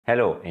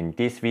Hello, in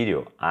this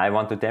video I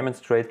want to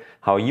demonstrate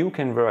how you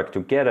can work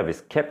together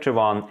with Capture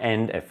One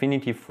and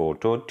Affinity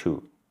Photo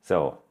 2.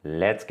 So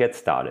let's get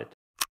started.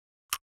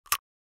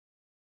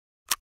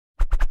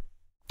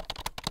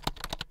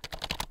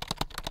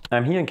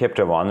 I'm here in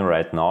Capture One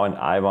right now and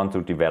I want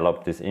to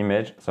develop this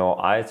image. So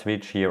I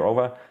switch here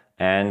over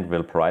and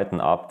will brighten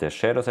up the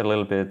shadows a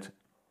little bit,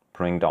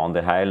 bring down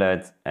the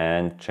highlights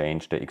and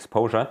change the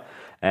exposure.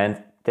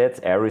 And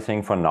that's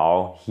everything for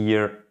now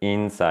here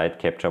inside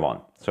Capture One.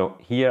 So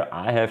here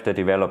I have the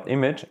developed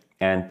image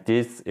and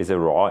this is a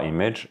raw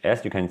image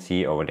as you can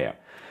see over there.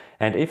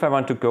 And if I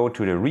want to go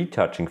to the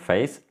retouching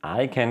phase,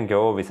 I can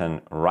go with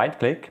a right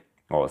click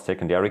or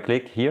secondary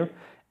click here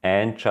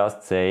and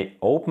just say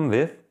open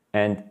with.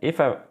 And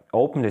if I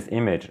open this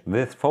image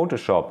with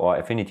Photoshop or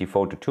Affinity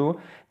Photo 2,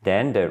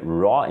 then the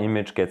raw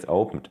image gets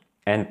opened.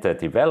 And the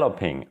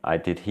developing I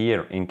did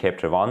here in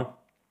Capture One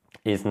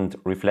isn't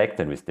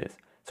reflected with this.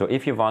 So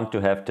if you want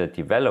to have the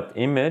developed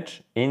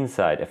image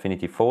inside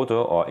Affinity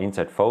Photo or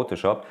inside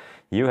Photoshop,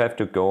 you have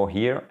to go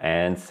here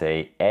and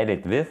say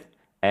edit with.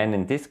 And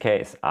in this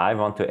case, I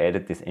want to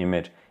edit this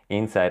image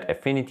inside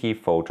Affinity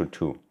Photo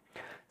 2.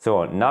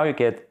 So now you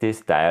get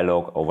this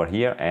dialog over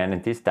here, and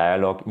in this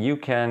dialog you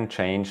can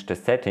change the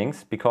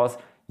settings because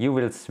you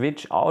will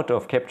switch out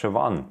of Capture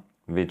One,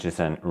 which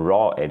is a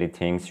raw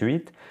editing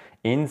suite,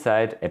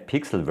 inside a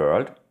pixel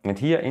world. And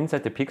here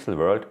inside the pixel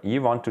world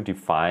you want to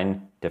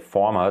define the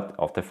format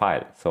of the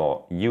file.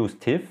 So use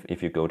TIFF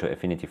if you go to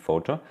Affinity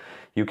Photo.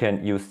 You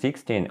can use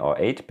 16 or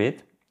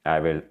 8-bit. I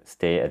will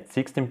stay at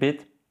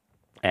 16-bit.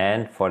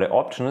 And for the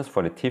options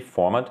for the TIFF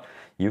format,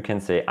 you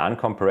can say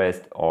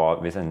uncompressed or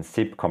with a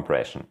zip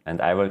compression. And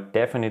I will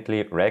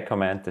definitely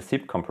recommend the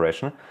zip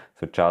compression.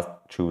 So just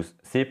choose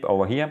zip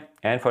over here.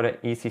 And for the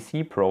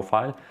ECC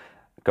profile,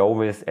 go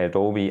with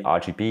Adobe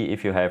RGB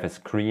if you have a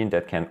screen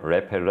that can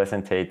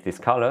represent these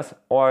colors,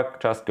 or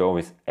just go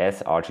with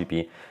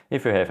sRGB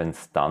if you have a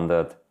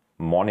standard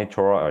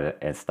monitor or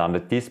a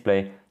standard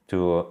display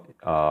to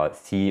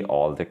see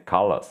all the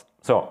colors.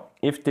 So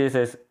if this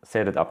is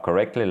set up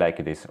correctly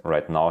like it is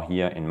right now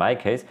here in my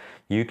case,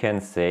 you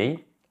can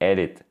say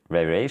edit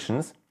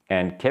variations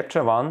and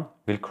Capture One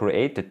will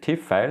create the TIFF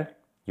file.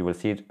 You will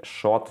see it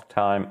short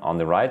time on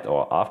the right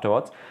or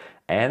afterwards,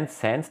 and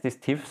sends this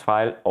TIFF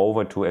file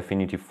over to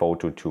Affinity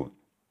Photo 2.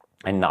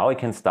 And now I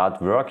can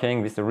start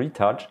working with the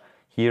retouch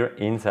here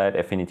inside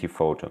Affinity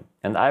Photo.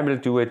 And I will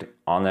do it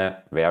on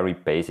a very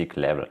basic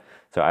level.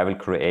 So I will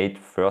create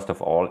first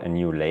of all a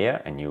new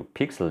layer, a new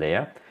pixel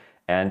layer,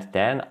 and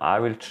then I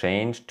will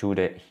change to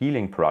the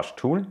healing brush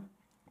tool.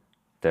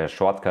 The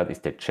shortcut is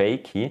the J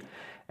key.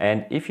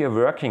 And if you're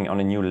working on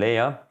a new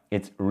layer,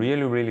 it's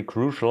really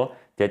crucial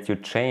that you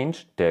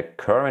change the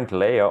current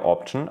layer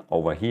option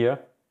over here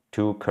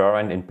to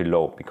current and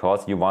below,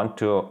 because you want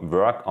to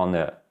work on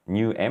a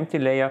new empty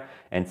layer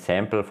and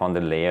sample from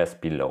the layers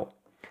below.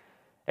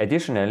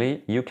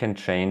 Additionally, you can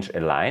change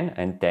a line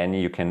and then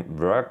you can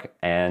work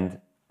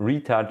and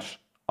retouch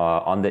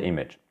on the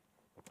image.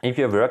 If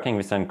you're working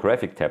with a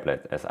graphic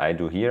tablet, as I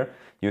do here,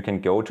 you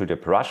can go to the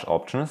brush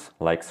options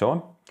like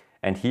so.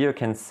 And here you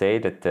can say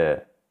that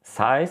the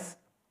size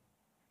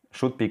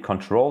should be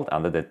controlled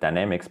under the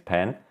dynamics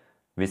pen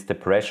with the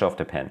pressure of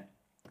the pen.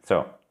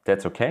 So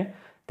that's okay.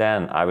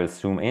 Then I will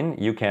zoom in.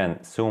 You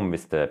can zoom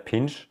with the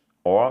pinch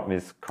or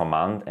with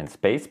command and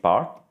space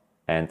bar,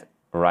 and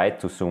right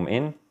to zoom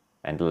in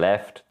and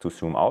left to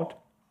zoom out,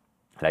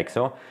 like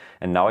so.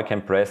 And now I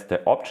can press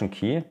the option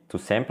key to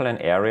sample an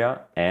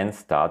area and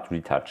start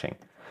retouching.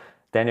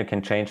 Then you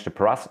can change the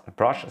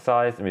brush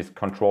size with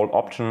control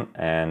option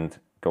and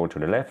go to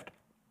the left.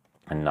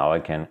 And now I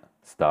can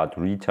start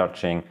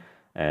retouching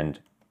and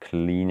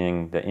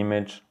cleaning the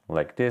image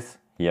like this.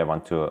 Here I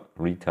want to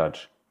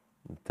retouch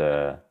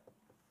the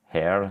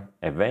hair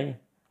away,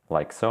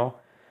 like so.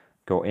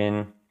 Go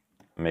in,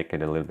 make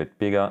it a little bit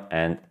bigger,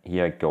 and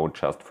here I go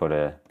just for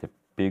the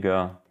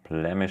bigger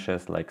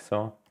blemishes, like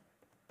so.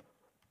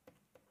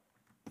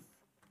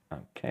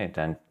 Okay,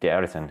 then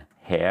there is a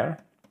hair,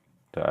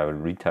 so I will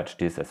retouch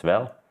this as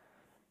well,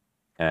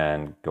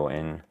 and go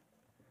in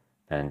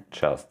and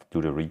just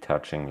do the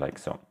retouching like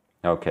so.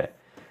 Okay,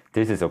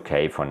 this is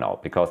okay for now,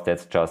 because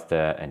that's just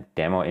a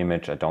demo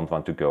image. I don't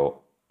want to go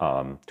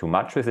too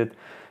much with it.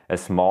 A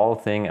small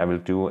thing I will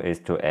do is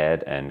to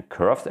add a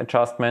curves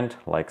adjustment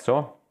like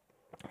so,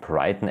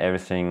 brighten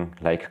everything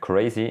like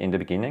crazy in the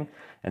beginning,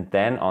 and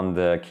then on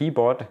the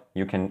keyboard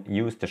you can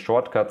use the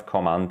shortcut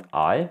Command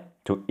I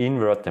to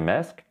invert the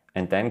mask,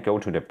 and then go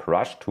to the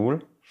brush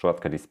tool,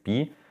 shortcut is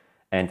B,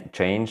 and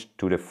change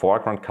to the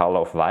foreground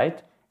color of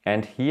white.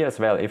 And here as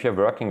well, if you're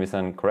working with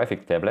a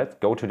graphic tablet,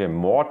 go to the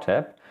More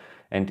tab,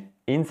 and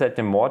inside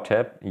the More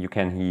tab you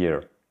can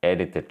here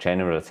edit the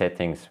general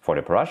settings for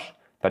the brush.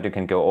 But you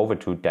can go over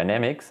to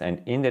Dynamics,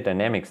 and in the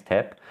Dynamics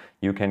tab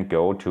you can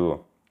go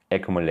to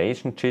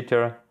Accumulation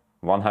Jitter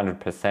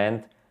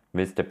 100%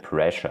 with the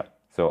pressure.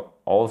 So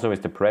also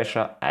with the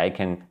pressure I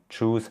can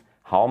choose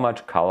how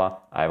much color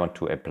I want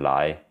to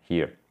apply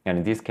here. And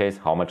in this case,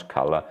 how much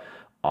color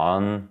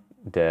on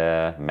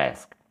the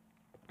mask.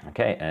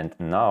 Okay, and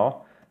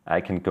now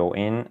I can go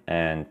in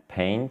and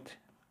paint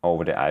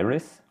over the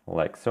iris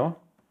like so.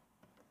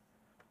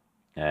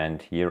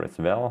 And here as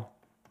well,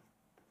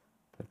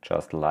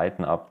 just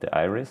lighten up the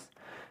iris.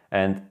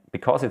 And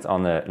because it's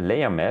on a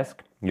layer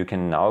mask, you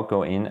can now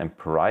go in and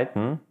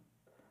brighten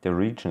the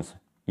regions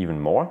even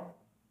more,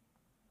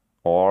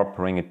 or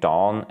bring it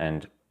down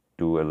and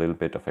do a little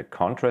bit of a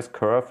contrast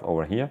curve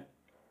over here,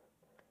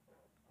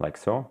 like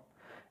so.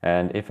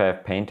 And if I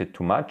have painted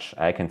too much,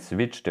 I can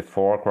switch the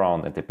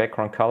foreground and the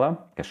background color.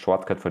 The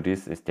shortcut for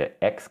this is the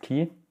X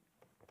key,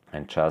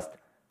 and just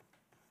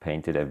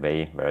paint it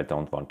away where I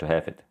don't want to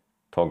have it.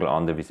 Toggle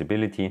on the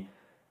visibility,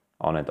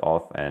 on and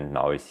off, and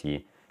now you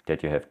see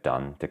that you have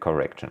done the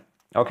correction.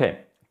 Okay,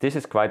 this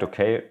is quite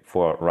okay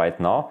for right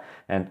now.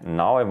 And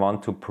now I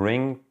want to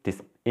bring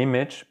this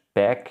image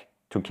back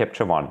to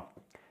Capture One.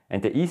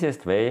 And the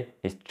easiest way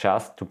is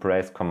just to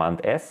press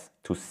Command S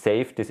to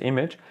save this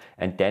image,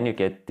 and then you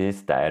get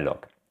this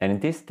dialog. And in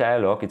this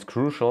dialog, it's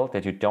crucial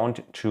that you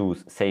don't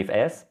choose Save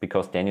As,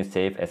 because then you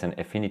save as an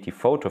Affinity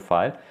Photo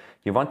file.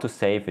 You want to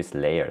save with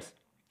layers.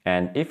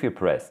 And if you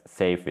press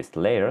Save with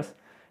Layers,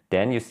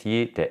 then you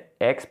see the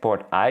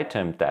Export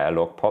Item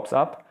dialog pops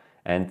up,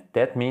 and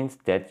that means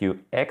that you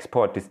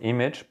export this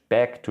image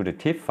back to the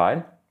TIFF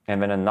file. And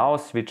when I now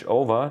switch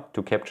over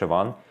to Capture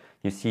One,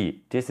 you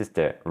see this is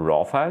the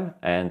RAW file,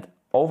 and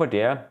over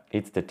there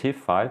it's the TIFF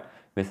file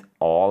with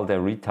all the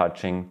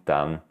retouching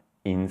done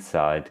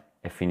inside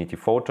Affinity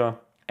Photo,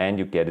 and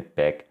you get it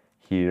back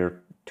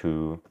here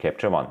to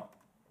Capture One.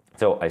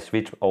 So I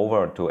switch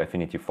over to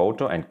Affinity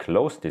Photo and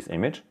close this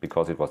image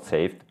because it was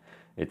saved.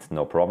 It's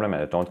no problem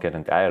and I don't get a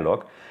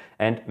dialog.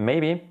 And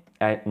maybe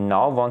I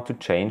now want to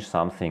change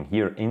something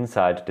here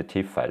inside the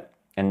TIFF file.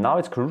 And now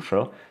it's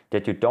crucial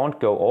that you don't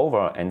go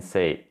over and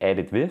say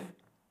Edit with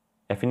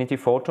Affinity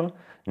Photo.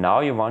 Now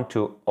you want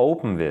to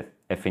open with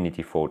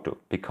Affinity Photo,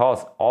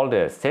 because all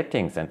the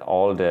settings and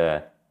all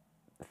the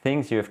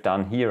things you have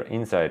done here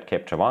inside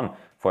Capture One,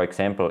 for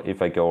example,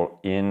 if I go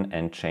in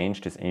and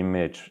change this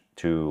image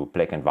to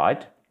black and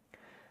white,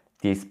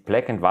 these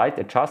black and white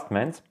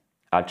adjustments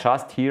are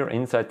just here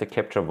inside the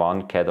Capture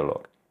One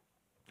catalog.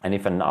 And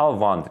if I now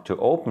want to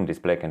open this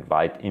black and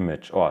white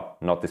image, or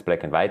not this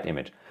black and white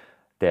image,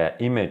 the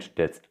image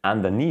that's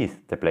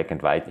underneath the black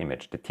and white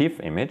image, the TIFF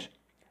image,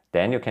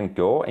 then you can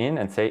go in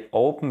and say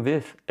Open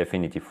with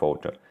Affinity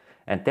Photo.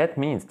 And that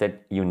means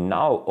that you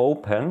now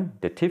open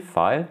the TIFF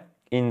file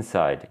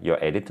inside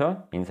your editor,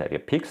 inside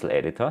your pixel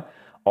editor.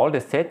 All the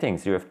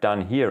settings you have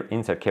done here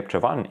inside Capture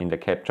One in the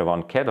Capture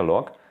One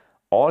catalog,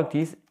 all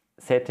these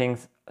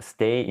settings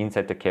stay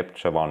inside the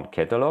Capture One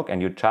catalog,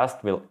 and you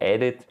just will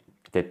edit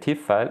the TIFF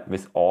file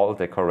with all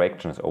the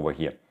corrections over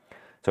here.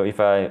 So if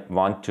I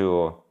want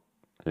to,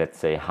 let's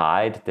say,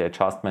 hide the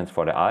adjustments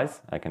for the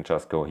eyes, I can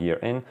just go here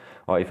in.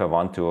 Or if I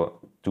want to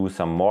do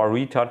some more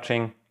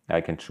retouching, I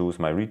can choose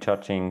my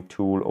retouching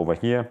tool over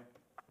here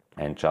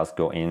and just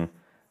go in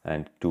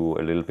and do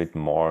a little bit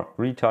more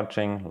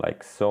retouching,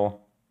 like so.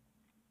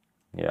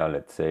 Yeah,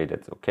 let's say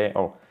that's okay.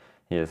 Oh,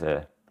 here's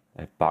a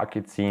bug,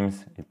 it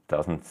seems. It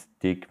doesn't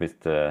stick with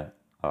the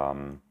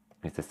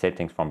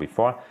settings from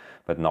before,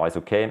 but now it's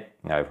okay.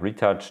 I've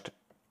retouched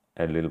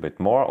a little bit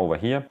more over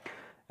here.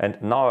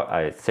 And now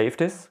I save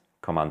this,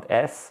 Command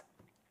S.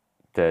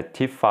 The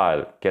TIFF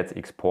file gets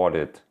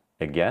exported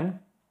again.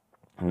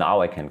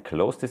 Now I can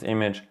close this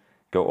image,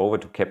 go over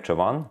to Capture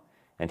One,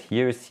 and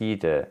here you see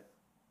the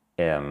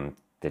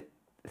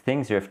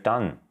things you have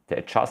done, the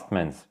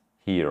adjustments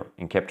here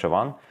in Capture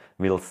One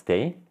will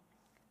stay,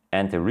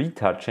 and the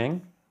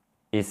retouching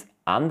is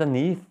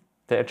underneath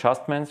the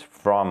adjustments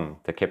from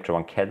the Capture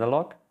One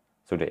catalog.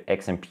 So the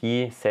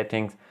XMP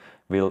settings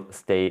will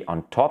stay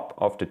on top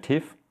of the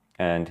TIFF,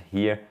 and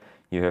here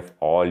you have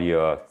all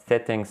your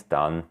settings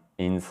done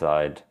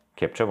inside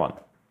Capture One.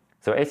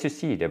 So as you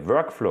see, the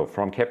workflow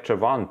from Capture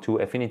One to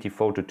Affinity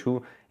Photo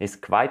 2 is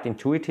quite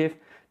intuitive.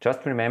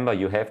 Just remember,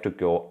 you have to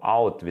go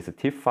out with a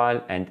TIFF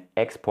file and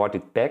export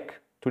it back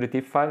to the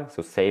TIFF file.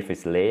 So save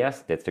with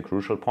layers, that's the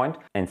crucial point.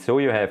 And so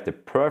you have the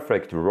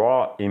perfect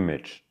raw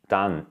image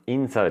done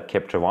inside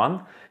Capture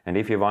One. And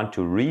if you want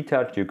to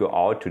retouch, you go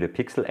out to the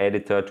pixel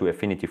editor to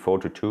Affinity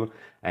Photo 2,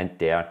 and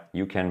there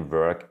you can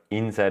work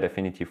inside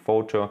Affinity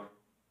Photo,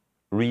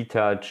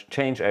 retouch,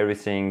 change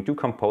everything, do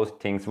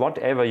composite things,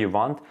 whatever you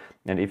want.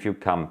 And if you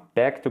come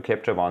back to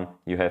Capture One,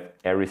 you have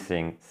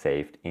everything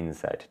saved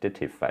inside the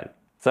TIFF file.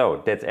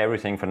 So that's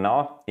everything for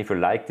now. If you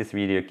like this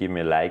video, give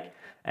me a like,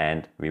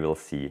 and we will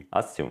see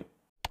us soon.